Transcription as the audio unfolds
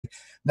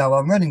Now,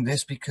 I'm running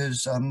this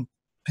because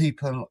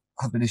people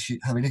have been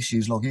having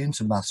issues logging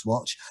into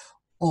MathsWatch,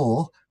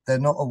 or they're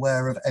not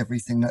aware of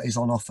everything that is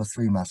on offer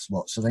through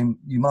MathsWatch. So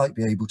you might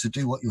be able to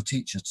do what your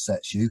teacher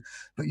sets you,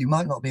 but you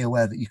might not be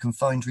aware that you can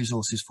find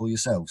resources for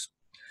yourselves.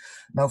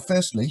 Now,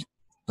 firstly,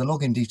 the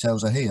login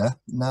details are here.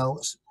 Now,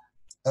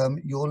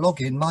 your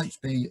login might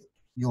be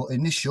your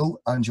initial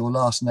and your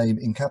last name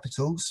in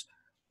capitals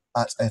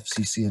at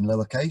FCC in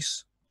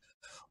lowercase,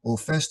 or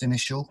first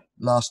initial,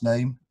 last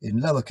name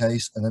in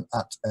lowercase, and then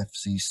at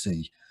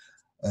FCC.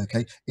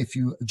 Okay, if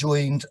you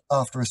joined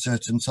after a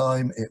certain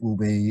time, it will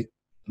be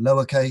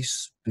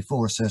lowercase,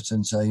 before a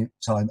certain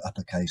time,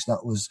 uppercase.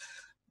 That was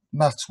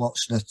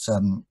MathsWatch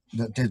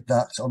that did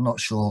that. I'm not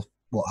sure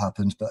what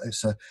happened, but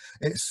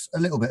it's a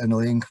little bit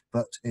annoying,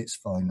 but it's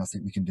fine. I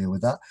think we can deal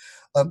with that.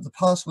 The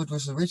password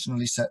was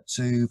originally set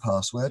to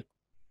password.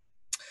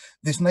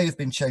 This may have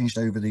been changed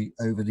over the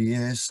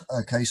years.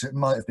 Okay, so it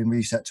might have been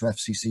reset to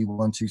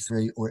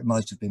FCC123, or it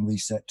might have been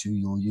reset to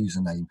your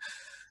username.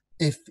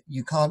 If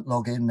you can't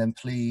log in, then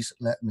please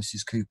let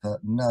Mrs. Cooper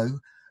know,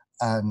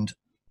 and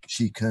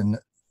she can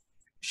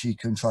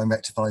try and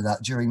rectify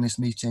that during this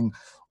meeting,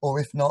 or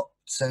if not,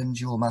 send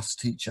your maths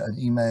teacher an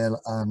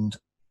email and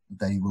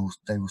they will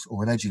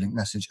or an EduLink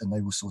message, and they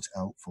will sort it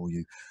out for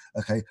you.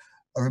 Okay,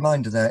 a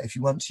reminder there, if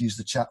you want to use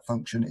the chat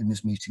function in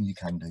this meeting, you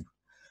can do.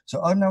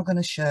 So I'm now going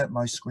to share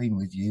my screen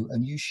with you,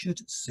 and you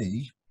should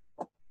see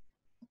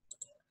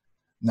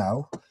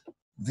now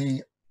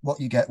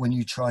what you get when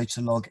you try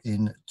to log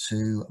in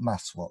to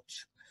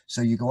MathsWatch.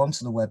 So you go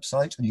onto the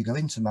website and you go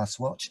into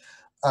MathsWatch,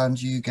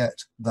 and you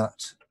get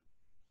that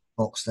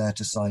box there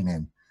to sign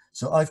in.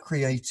 So I've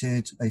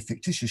created a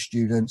fictitious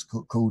student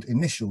called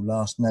initial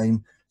last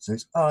name. So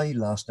it's I,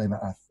 last name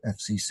at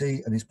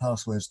FCC, and his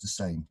password's the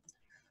same.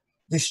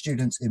 This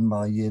student's in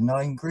my year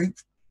 9 group,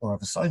 or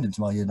I've assigned him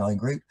to my year 9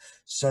 group.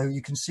 So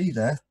you can see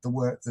there the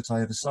work that I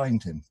have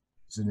assigned him.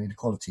 It's an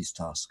inequalities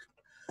task.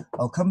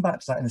 I'll come back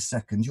to that in a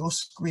second. Your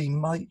screen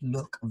might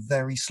look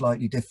very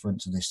slightly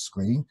different to this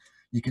screen.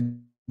 You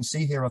can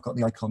see here I've got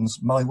the icons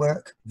My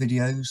Work,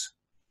 Videos,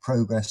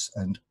 Progress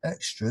and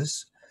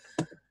Extras.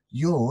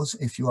 Yours,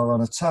 if you are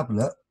on a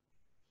tablet,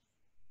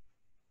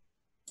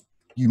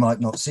 you might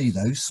not see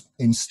those.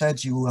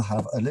 Instead, you will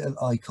have a little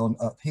icon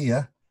up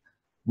here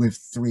with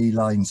 3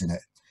 lines in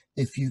it.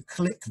 If you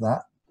click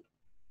that,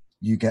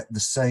 you get the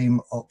same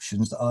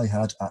options that I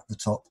had at the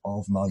top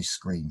of my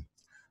screen.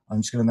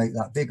 I'm just going to make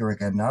that bigger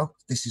again now.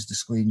 This is the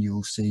screen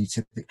you'll see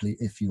typically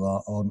if you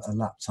are on a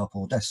laptop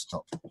or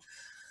desktop.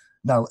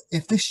 Now,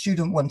 if this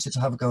student wanted to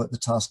have a go at the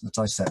task that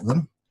I set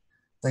them,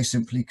 they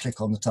simply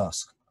click on the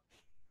task.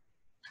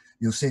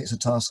 You'll see it's a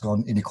task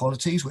on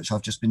inequalities, which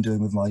I've just been doing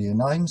with my year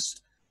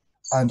 9s,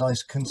 and I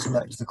can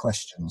select the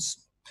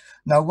questions.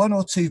 Now, 1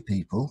 or 2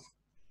 people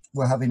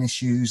were having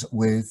issues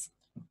with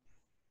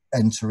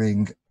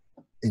entering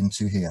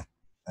into here.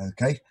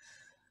 Okay,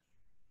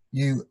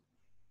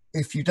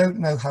 if you don't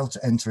know how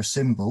to enter a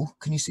symbol,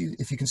 can you see,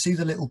 if you can see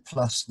the little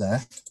plus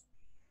there,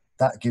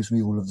 that gives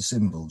me all of the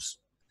symbols.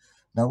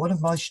 Now, one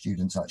of my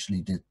students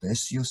actually did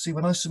this. You'll see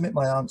when I submit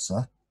my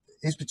answer,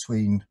 it is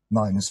between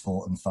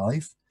 -4 and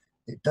 5.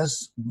 It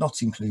does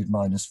not include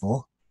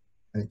 -4,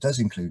 but it does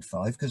include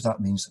 5, because that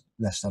means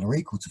less than or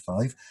equal to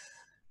 5.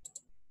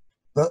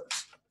 But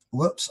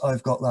whoops,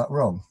 I've got that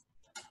wrong.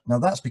 Now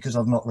that's because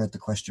I've not read the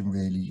question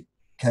really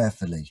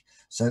carefully.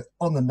 So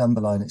on the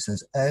number line it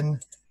says n,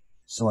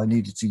 so I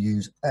needed to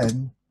use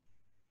n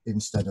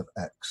instead of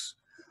x.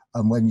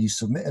 And when you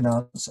submit an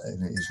answer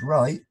and it is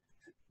right,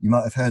 you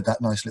might have heard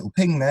that nice little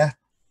ping there,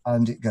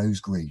 and it goes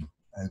green.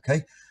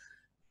 Okay.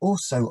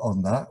 Also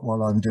on that,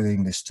 while I'm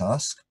doing this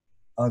task,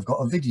 I've got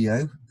a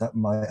video that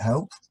might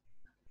help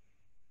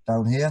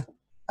down here,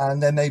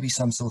 and there may be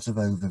some sort of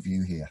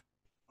overview here.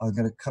 I'm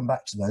going to come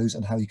back to those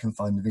and how you can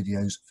find the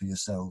videos for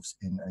yourselves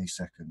in a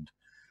second.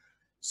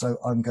 So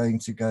I'm going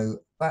to go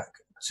back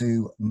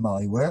to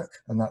my work,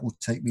 and that will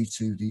take me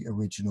to the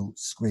original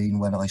screen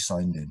when I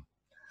signed in.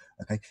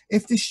 Okay,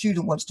 if this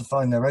student wants to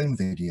find their own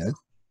video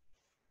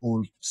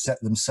or set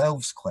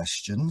themselves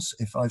questions,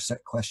 if I've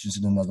set questions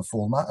in another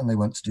format and they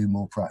want to do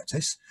more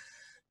practice,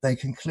 they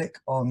can click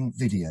on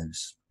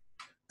videos.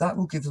 That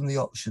will give them the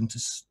option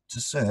to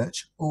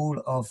search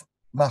all of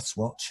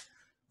MathsWatch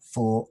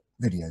for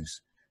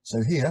videos.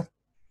 So here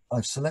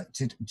I've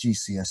selected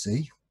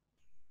GCSE,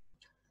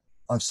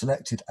 I've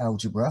selected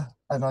algebra,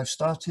 and I've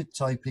started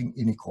typing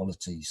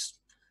inequalities.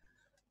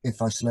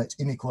 If I select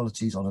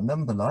inequalities on a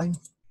number line,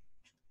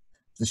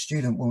 the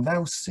student will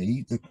now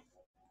see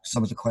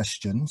some of the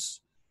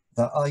questions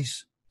that I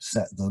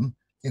set them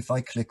if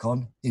I click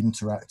on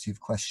interactive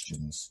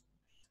questions.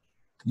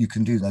 You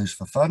can do those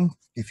for fun.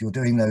 If you're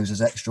doing those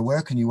as extra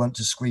work and you want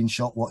to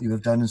screenshot what you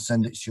have done and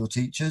send it to your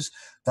teachers,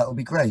 that will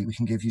be great. We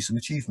can give you some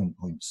achievement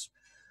points.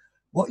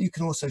 What you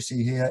can also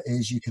see here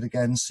is you can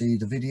again see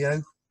the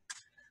video,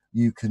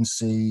 you can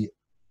see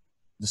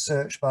the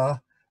search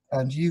bar,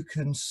 and you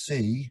can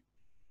see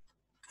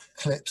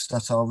clips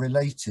that are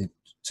related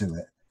to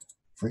it.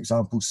 For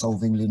example,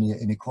 solving linear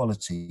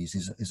inequalities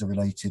is a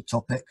related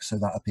topic, so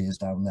that appears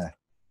down there.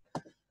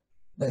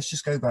 let's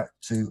just go back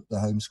to the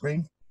home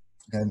screen.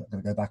 Again, I'm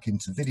going to go back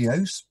into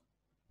videos.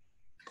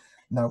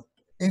 Now,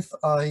 if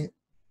I,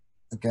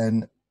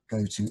 again,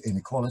 go to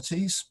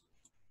Inequalities,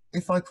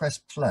 if I press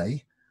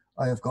play,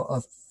 I have got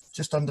a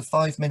just under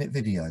 5-minute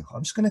video.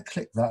 I'm just going to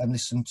click that and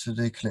listen to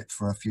the clip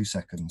for a few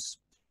seconds.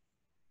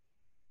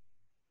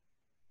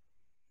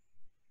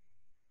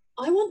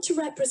 I want to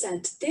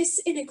represent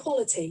this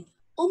inequality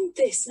on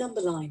this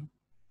number line.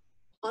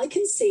 I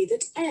can see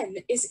that n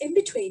is in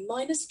between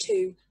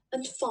 -2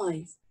 and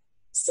 5.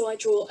 So I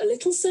draw a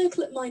little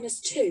circle at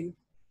 -2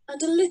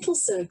 and a little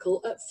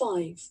circle at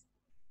 5.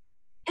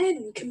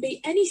 N can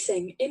be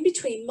anything in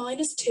between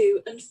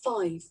 -2 and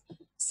 5.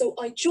 So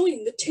I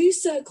join the two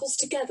circles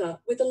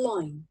together with a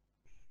line.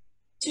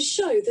 To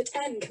show that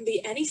n can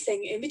be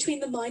anything in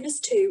between the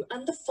 -2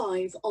 and the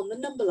 5 on the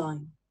number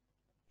line.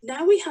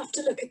 Now we have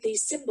to look at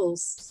these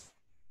symbols.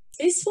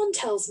 This one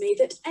tells me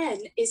that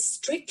n is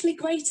strictly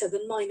greater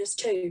than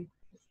 -2,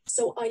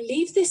 so I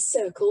leave this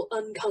circle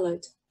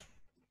uncoloured.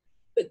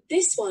 But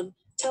this one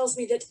tells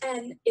me that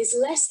n is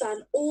less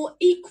than or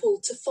equal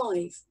to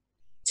 5.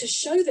 To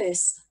show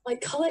this, I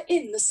colour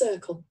in the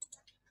circle.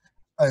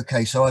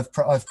 Okay, so I've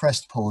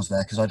pressed pause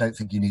there because I don't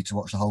think you need to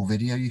watch the whole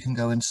video. You can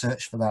go and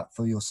search for that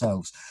for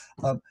yourselves.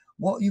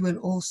 What you will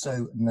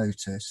also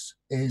notice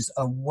is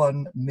a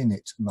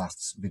 1-minute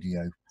maths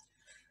video.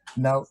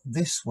 Now,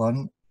 this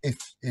one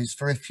is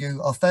for if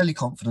you are fairly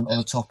confident on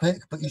a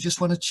topic, but you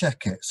just want to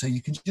check it. So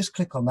you can just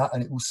click on that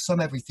and it will sum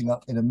everything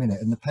up in a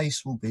minute and the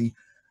pace will be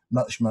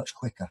much, much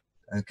quicker.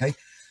 Okay.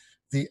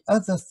 The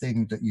other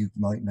thing that you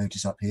might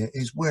notice up here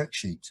is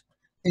worksheet.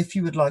 If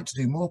you would like to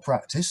do more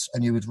practice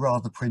and you would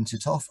rather print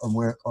it off and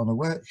work on a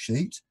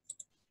worksheet,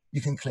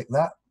 you can click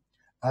that.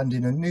 And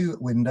in a new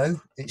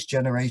window, it's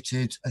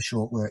generated a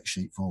short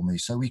worksheet for me.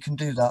 So we can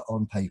do that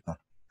on paper.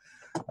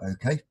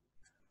 Okay.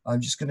 I'm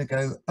just going to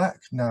go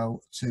back now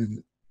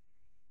to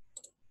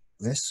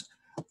this.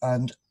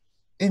 And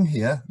in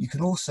here, you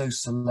can also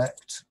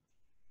select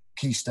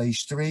Key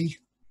Stage 3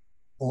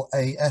 or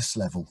AS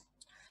level.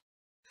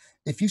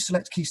 If you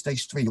select Key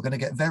Stage 3, you're going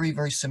to get very,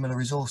 very similar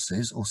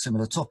resources or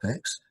similar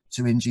topics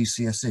to in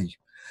GCSE.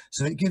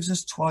 So it gives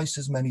us twice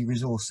as many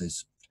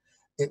resources.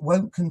 It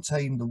won't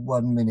contain the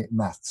 1-minute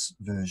maths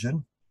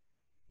version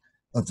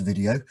of the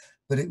video,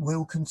 but it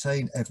will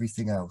contain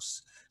everything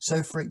else.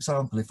 So for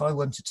example, if I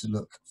wanted to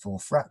look for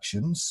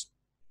fractions,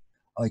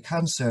 I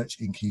can search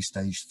in Key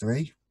Stage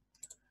 3.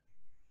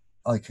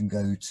 I can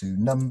go to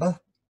number,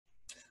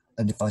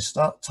 and if I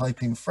start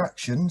typing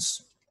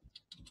fractions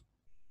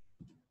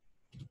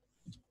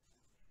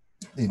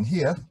in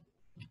here,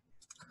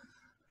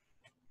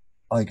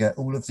 I get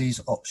all of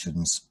these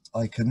options.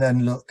 I can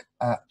then look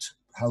at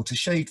how to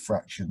shade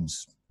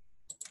fractions.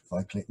 If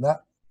I click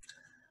that,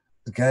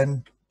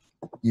 again,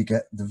 you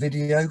get the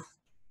video,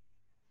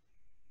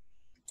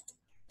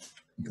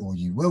 or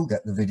you will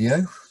get the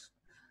video.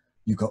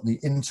 You've got the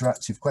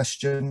interactive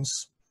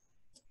questions,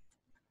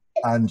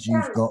 and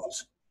you've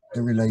got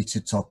the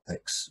related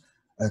topics.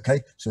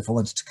 Okay, so if I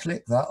wanted to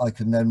click that, I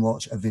can then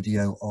watch a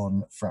video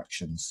on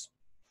fractions.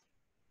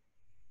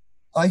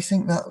 I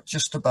think that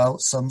just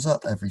about sums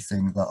up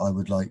everything that I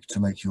would like to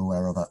make you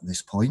aware of at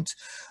this point.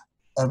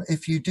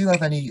 If you do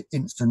have any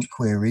instant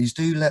queries,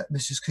 do let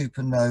Mrs.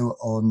 Cooper know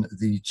on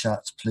the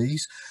chat,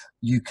 please.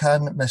 You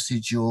can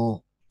message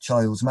your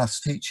child's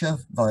maths teacher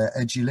via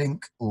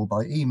EduLink or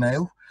by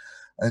email.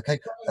 Okay,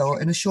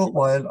 or in a short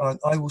while,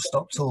 I will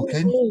stop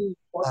talking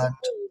and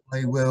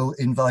I will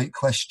invite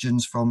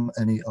questions from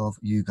any of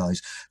you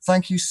guys.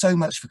 Thank you so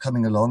much for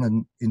coming along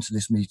and into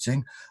this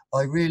meeting.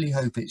 I really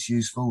hope it's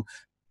useful.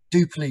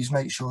 Do please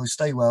make sure you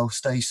stay well,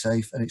 stay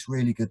safe, and it's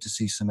really good to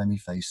see so many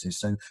faces.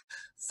 So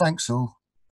thanks all.